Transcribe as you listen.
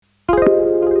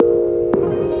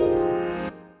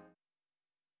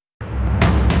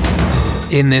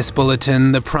In this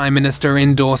bulletin, the Prime Minister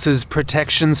endorses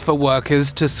protections for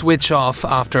workers to switch off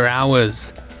after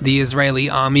hours. The Israeli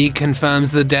army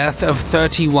confirms the death of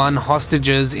 31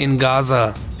 hostages in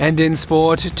Gaza. And in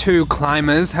sport, 2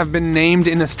 climbers have been named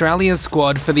in Australia's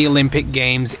squad for the Olympic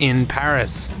Games in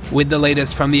Paris. With the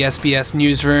latest from the SBS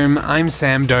Newsroom, I'm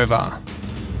Sam Dover.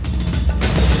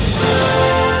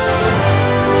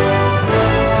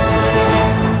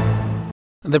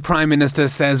 The Prime Minister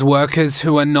says workers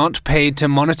who are not paid to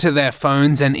monitor their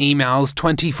phones and emails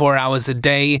 24 hours a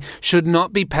day should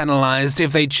not be penalised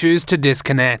if they choose to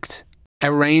disconnect. A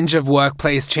range of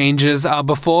workplace changes are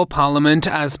before Parliament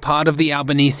as part of the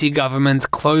Albanese government's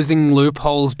Closing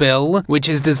Loopholes Bill, which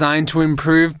is designed to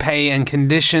improve pay and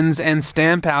conditions and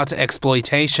stamp out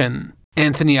exploitation.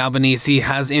 Anthony Albanese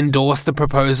has endorsed the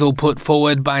proposal put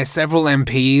forward by several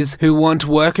MPs who want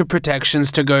worker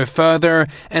protections to go further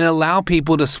and allow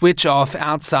people to switch off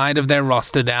outside of their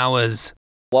rostered hours.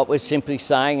 What we're simply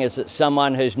saying is that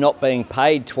someone who's not being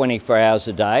paid 24 hours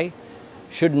a day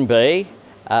shouldn't be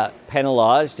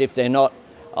penalised if they're not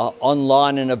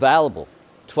online and available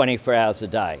 24 hours a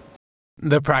day.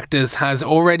 The practice has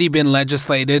already been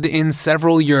legislated in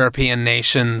several European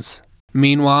nations.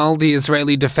 Meanwhile, the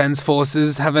Israeli Defense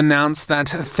Forces have announced that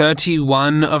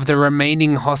 31 of the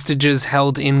remaining hostages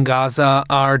held in Gaza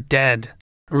are dead.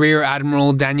 Rear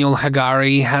Admiral Daniel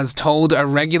Hagari has told a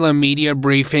regular media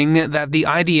briefing that the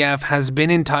IDF has been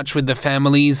in touch with the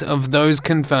families of those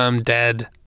confirmed dead.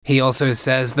 He also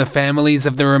says the families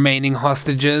of the remaining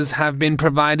hostages have been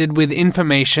provided with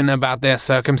information about their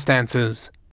circumstances.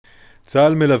 The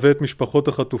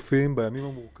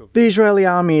Israeli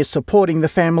army is supporting the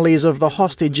families of the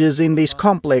hostages in these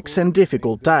complex and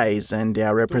difficult days, and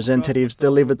our representatives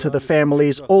delivered to the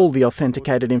families all the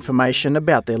authenticated information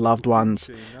about their loved ones.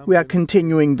 We are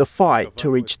continuing the fight to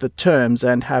reach the terms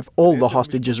and have all the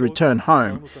hostages return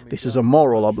home. This is a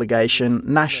moral obligation,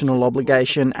 national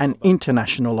obligation and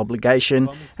international obligation,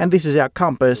 and this is our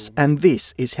compass, and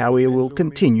this is how we will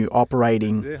continue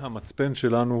operating.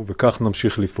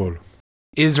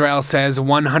 Israel says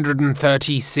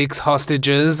 136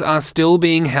 hostages are still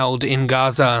being held in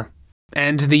Gaza.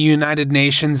 And the United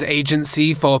Nations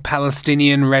Agency for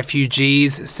Palestinian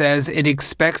Refugees says it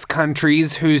expects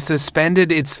countries who suspended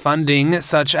its funding,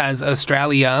 such as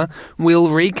Australia, will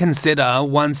reconsider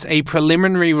once a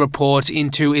preliminary report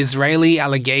into Israeli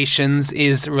allegations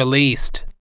is released.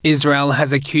 Israel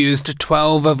has accused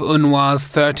 12 of UNRWA's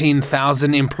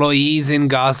 13,000 employees in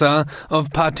Gaza of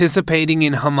participating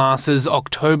in Hamas's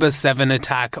October 7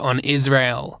 attack on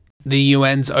Israel. The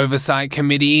UN's Oversight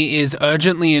Committee is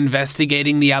urgently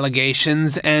investigating the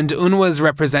allegations, and UNRWA's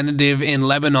representative in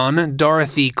Lebanon,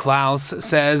 Dorothy Klaus,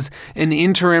 says an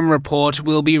interim report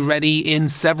will be ready in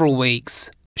several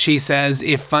weeks. She says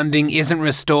if funding isn't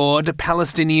restored,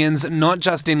 Palestinians not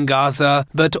just in Gaza,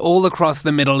 but all across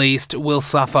the Middle East will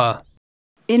suffer.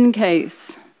 In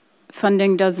case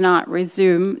funding does not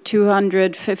resume,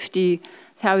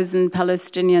 250,000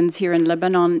 Palestinians here in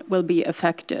Lebanon will be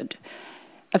affected.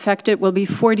 Affected will be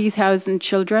 40,000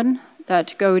 children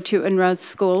that go to UNRWA's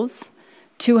schools,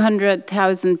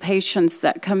 200,000 patients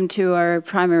that come to our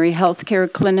primary healthcare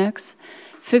clinics,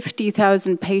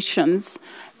 50,000 patients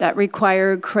that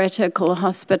require critical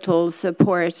hospital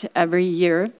support every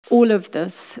year. All of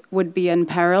this would be in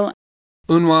peril.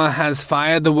 UNRWA has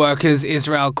fired the workers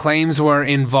Israel claims were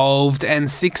involved, and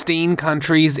 16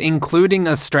 countries, including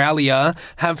Australia,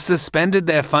 have suspended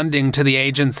their funding to the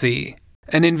agency.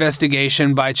 An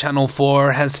investigation by Channel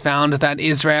 4 has found that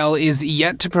Israel is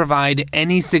yet to provide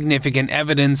any significant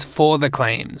evidence for the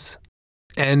claims.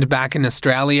 And back in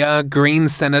Australia,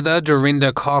 Greens Senator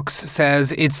Dorinda Cox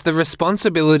says it's the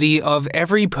responsibility of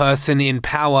every person in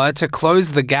power to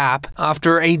close the gap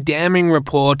after a damning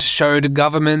report showed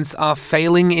governments are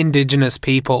failing Indigenous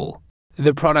people.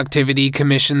 The Productivity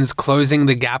Commission's Closing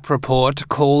the Gap report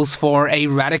calls for a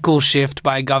radical shift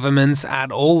by governments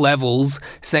at all levels,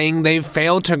 saying they've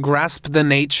failed to grasp the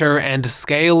nature and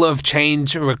scale of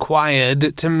change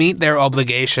required to meet their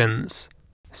obligations.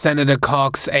 Senator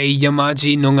Cox, a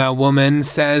Yamaji Noongar woman,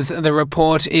 says the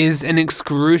report is an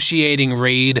excruciating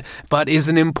read, but is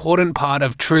an important part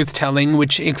of truth-telling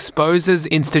which exposes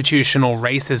institutional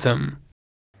racism.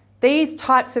 These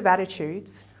types of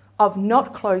attitudes of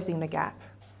not closing the gap,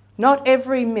 not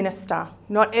every minister,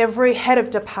 not every head of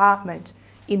department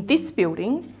in this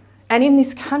building and in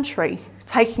this country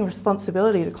taking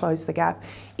responsibility to close the gap,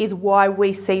 is why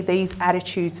we see these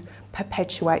attitudes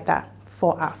perpetuate that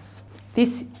for us.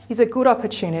 This is a good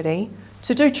opportunity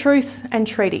to do truth and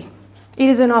treaty. It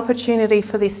is an opportunity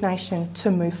for this nation to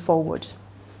move forward.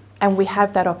 And we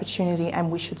have that opportunity,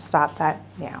 and we should start that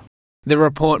now. The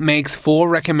report makes 4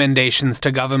 recommendations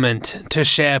to government to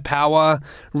share power,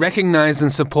 recognise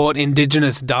and support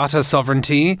Indigenous data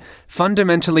sovereignty,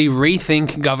 fundamentally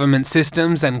rethink government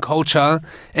systems and culture,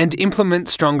 and implement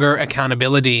stronger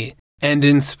accountability. And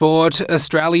in sport,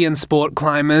 Australian sport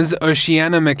climbers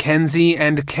Oceana Mackenzie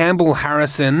and Campbell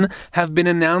Harrison have been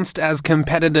announced as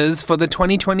competitors for the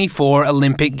 2024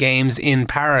 Olympic Games in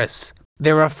Paris.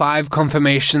 There are 5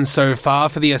 confirmations so far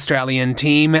for the Australian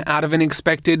team out of an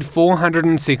expected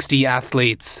 460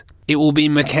 athletes. It will be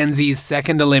Mackenzie's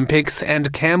second Olympics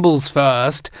and Campbell's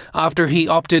first after he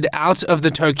opted out of the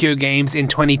Tokyo Games in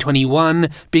 2021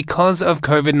 because of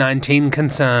COVID-19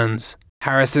 concerns.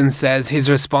 Harrison says his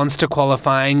response to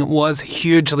qualifying was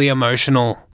hugely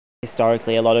emotional.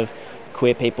 Historically, a lot of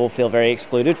queer people feel very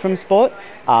excluded from sport,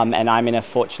 and I'm in a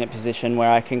fortunate position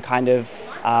where I can kind of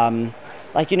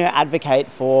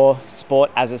advocate for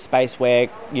sport as a space where,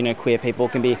 queer people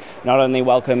can be not only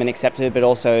welcome and accepted, but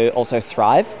also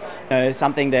thrive.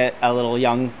 Something that a little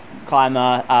young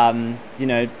climber,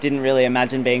 didn't really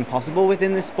imagine being possible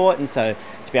within this sport. And so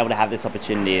to be able to have this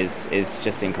opportunity is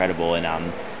just incredible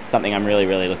and something I'm really,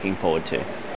 really looking forward to.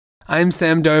 I'm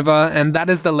Sam Dover, and that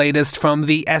is the latest from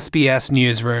the SBS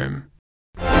Newsroom.